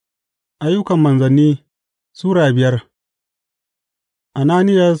Ayyukan Manzanni Sura biyar.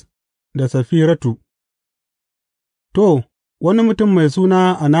 Ananiyas da Saffiratu. To, wani mutum mai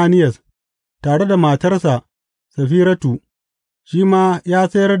suna Ananiyas tare da matarsa Saffiratu shi ma ya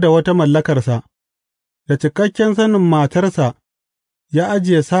sayar da wata mallakarsa, da cikakken sanin matarsa ya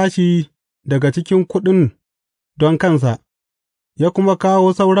ajiye sashi daga cikin kuɗin don kansa, ya kuma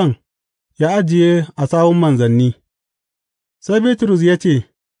kawo sauran ya ajiye a sawun manzanni. Sai Bitrus ya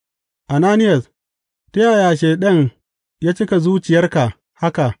ce, Ananiyas, ta yaya Shaiɗan ya cika zuciyarka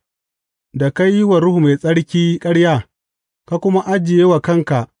haka da ka yi wa Ruhu Mai Tsarki ƙarya, ka kuma ajiye wa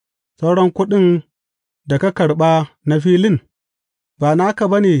kanka sauran kuɗin da ka karɓa na filin? Ba naka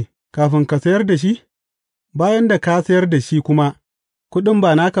ba ne kafin ka sayar da shi? Bayan da ka sayar da shi kuma, kuɗin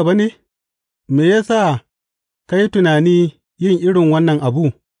ba naka ba ne? Me ya sa ka yi tunani yin irin wannan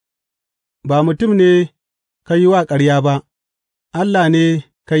abu? Ba mutum ne ka yi wa ƙarya ba, Allah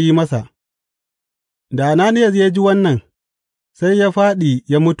ne ka yi masa. Da Ananiyas ya ji wannan, sai ya fāɗi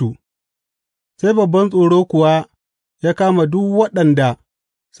ya mutu, sai babban tsoro kuwa ya kama duk waɗanda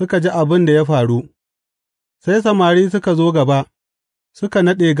suka ji abin da ya faru. Sai samari suka zo gaba, suka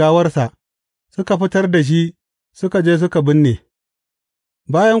naɗe gawarsa, suka fitar da shi suka je suka binne.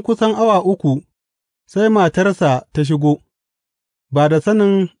 Bayan kusan awa uku, sai matarsa ta shigo, ba da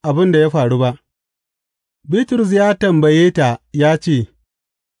sanin abin da ya faru ba. Bitrus ya tambaye ta ya ce,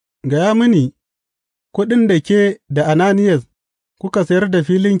 Gaya mini, kuɗin da ke da Ananiyas kuka sayar da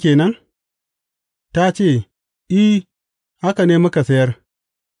filin ke nan? Ta ce, I, haka ne muka sayar.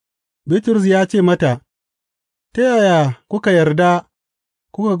 Bitrus ya ce mata, Ta yaya kuka yarda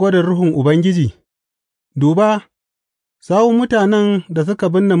kuka gwada Ruhun Ubangiji? Duba, sawun mutanen da suka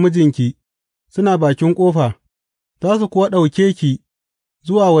binne mijinki suna bakin ƙofa, za su kuwa ɗauke ki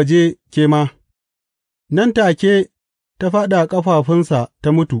zuwa waje ke ma. Nan take ta fāɗi a ƙafafunsa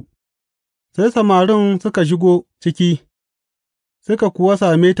ta mutu. Sai samarin suka shigo ciki, suka kuwa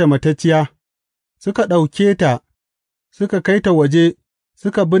same ta matacciya, suka ɗauke ta suka kai ta waje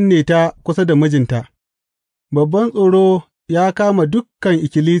suka binne ta kusa da mijinta. Babban tsoro ya kama dukan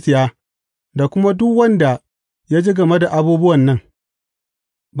ikkilisiya da kuma duk wanda ya ji game da abubuwan nan.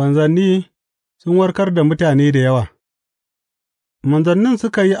 Manzanni sun warkar da mutane da yawa. Manzannin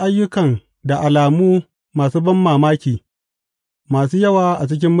suka yi ayyukan da alamu masu banmamaki masu yawa a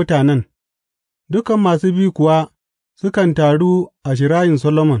cikin mutanen, dukan masu bi kuwa sukan taru a Shirayin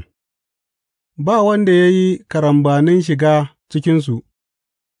Solomon. Ba wanda ya yi karambanin shiga cikinsu,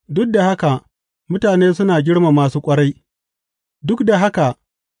 duk da haka mutane suna girmama su ƙwarai. Duk da haka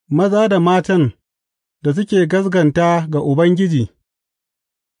maza da matan da suke gaskata ga Ubangiji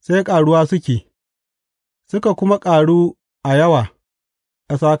sai ƙaruwa suka kuma ƙaru a yawa.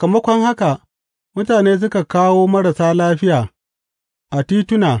 A sakamakon haka mutane suka kawo marasa lafiya a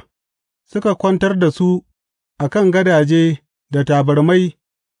tituna suka kwantar da su a kan gadaje da tabarmai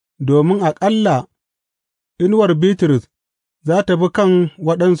domin aƙalla inuwar Bitrus za tă bi kan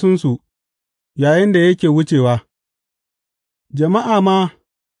waɗansunsu yayinda yake wucewa. Jama'a ma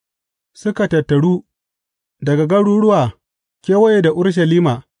suka tattaru daga garuruwa kewaye da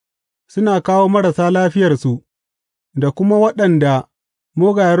Urushalima, suna kawo marasa lafiyarsu da kuma waɗanda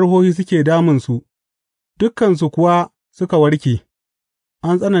mugayen ruhohi suke damunsu, dukansu kuwa suka warke.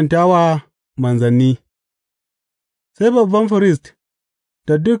 An tsananta wa manzanni. Sai babban firist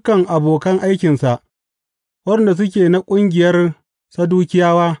da dukan abokan aikinsa, waɗanda suke na ƙungiyar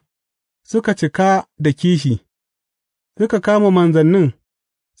Sadukiyawa, suka cika da kishi, suka kama manzannin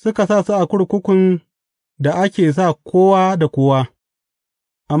suka sa su a kurkukun da ake sa kowa da kowa.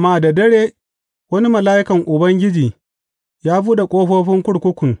 Amma da dare wani mala'ikan Ubangiji ya buɗe ƙofofin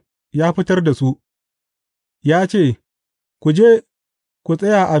kurkukun ya fitar da su, ya ce, Ku je, ku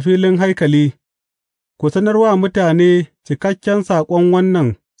tsaya a filin haikali, ku sanar wa mutane cikakken saƙon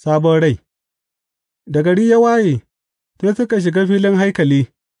wannan sabon rai. Da gari ya waye, sai suka shiga filin haikali,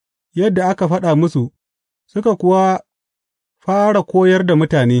 yadda aka faɗa musu, suka kuwa fara koyar da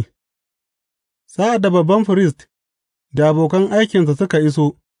mutane. Sa'ad da babban firist da abokan aikinsa suka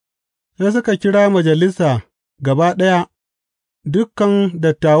iso, sai suka kira majalisa gaba ɗaya, dukan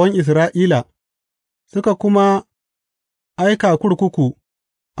dattawan Isra'ila, suka kuma aika kurkuku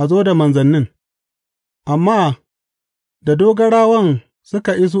a zo da manzannin. Amma da dogarawan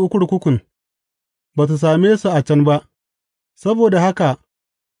suka iso kurkukun, ba su same su a can ba, saboda haka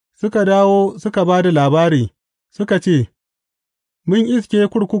suka dawo suka ba da labari, suka ce, Mun iske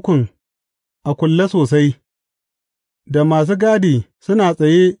kurkukun a kulle sosai, da masu gadi suna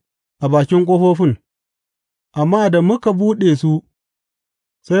tsaye a bakin ƙofofin, amma da muka buɗe su,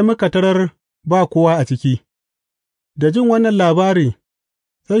 sai muka tarar ba kowa a ciki. Da jin wannan labari,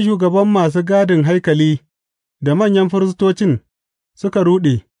 sai shugaban masu gadin haikali da manyan firistocin suka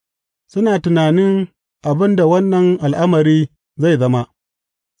ruɗe, suna tunanin abin da wannan al'amari zai zama.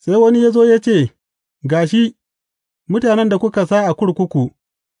 Sai wani ya zo ya ce, Ga shi, mutanen da kuka sa a kurkuku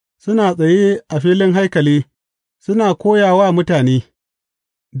suna tsaye a filin haikali suna koya wa mutane.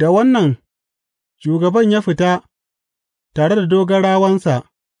 Da wannan shugaban ya fita tare da dogarawansa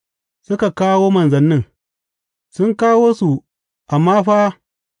suka kawo manzannin, sun kawo su amma fa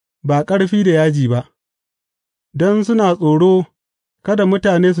ba ƙarfi da yaji ba, don suna tsoro kada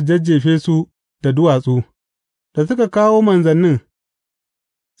mutane su jajjefe su da duwatsu. Da suka kawo manzannin,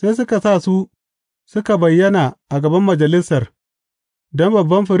 sai suka sa su suka bayyana a gaban majalisar don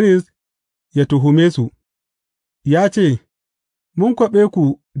babban firist ya tuhume su, ya ce, Mun kwaɓe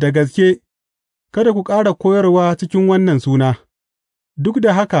ku da gaske kada ku ƙara koyarwa cikin wannan suna, duk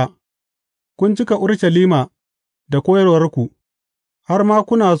da haka kun cika Urushalima da koyarwarku, har ma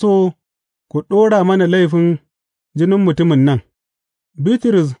kuna so ku ɗora mana laifin jinin mutumin nan.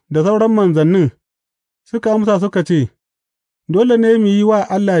 Bitrus da sauran manzannin suka amsa suka ce, Dole ne mu yi wa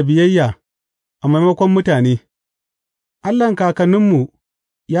Allah biyayya a maimakon mutane, Allahn kakanninmu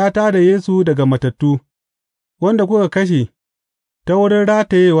ya tā da Yesu daga matattu, wanda kuka kashe ta wurin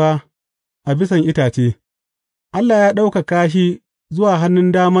ratayewa a bisan itace, Allah ya ɗaukaka shi zuwa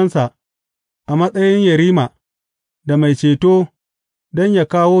hannun damansa a matsayin Yerima da Mai Ceto don yă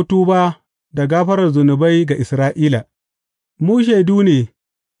kawo tuba da gafarar zunubai ga Isra'ila. Mu shaidu ne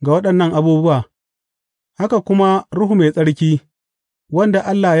ga waɗannan abubuwa, haka kuma Ruhu Mai Tsarki, wanda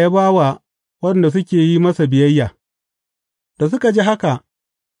Allah ya ba wa waɗanda suke yi masa biyayya. Da suka ji haka,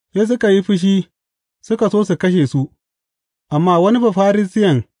 sai suka yi fushi suka so su kashe su, amma wani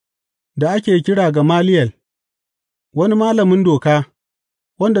Bafarisiyen da ake kira Gamaliyel, wani malamin doka,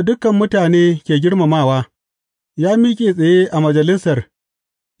 wanda dukan mutane ke girmamawa, ya miƙe tsaye a majalisar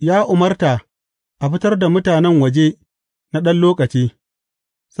ya umarta a fitar da mutanen waje na ɗan lokaci,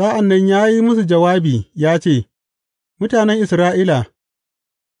 sa'an nan ya yi musu jawabi ya ce, Mutanen Isra'ila,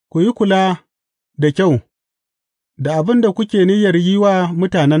 ku yi kula da kyau da abin da kuke niyyar yi wa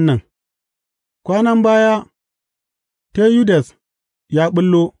mutanen nan. Kwanan baya, Teyudas ya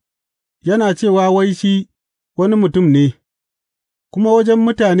ɓullo, yana cewa wai shi wani mutum ne, kuma wajen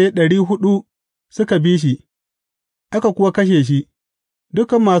mutane 400 suka bi shi, aka kuwa kashe shi,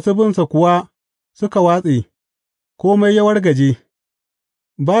 dukan masu binsa kuwa suka watse, kome ya wargaje.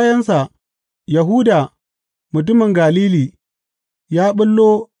 Bayansa, Yahuda mutumin Galili ya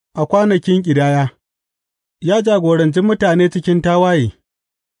ɓullo a kwanakin ƙidaya, ya jagoranci mutane cikin tawaye,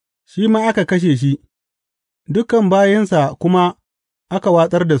 shi ma aka kashe shi, dukan bayinsa kuma aka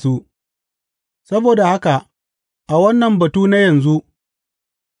watsar da su. Saboda haka, a wannan batu na yanzu,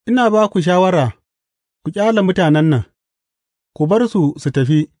 ina ba ku shawara, ku ƙyale mutanen nan, ku bar su su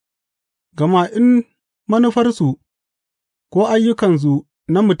tafi, gama in manufarsu ko ayyukansu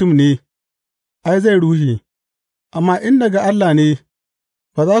na mutum ne, ai, zai rushe, amma in daga Allah ne,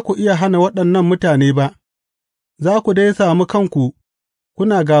 ba za ku iya hana waɗannan mutane ba, za ku dai sami kanku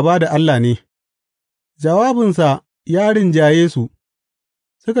kuna gāba da Allah ne. Jawabinsa ya rinjaye su,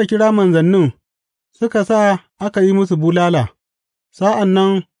 suka kira manzannin suka sa aka yi musu bulala, sa'an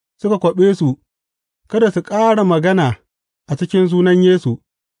nan suka kwaɓe su kada su ƙara magana a cikin sunan Yesu,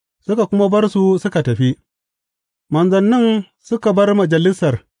 suka kuma bar su suka tafi. Manzannin suka bar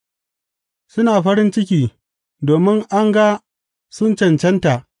majalisar suna farin ciki domin an ga sun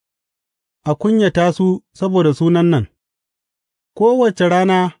cancanta a kunyata su saboda sunan nan, kowace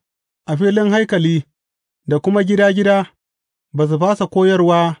rana a filin haikali da kuma gida gida ba su fasa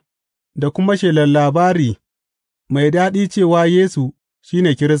koyarwa da kuma shelar labari mai daɗi cewa Yesu shi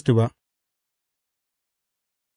ne Kiristi ba.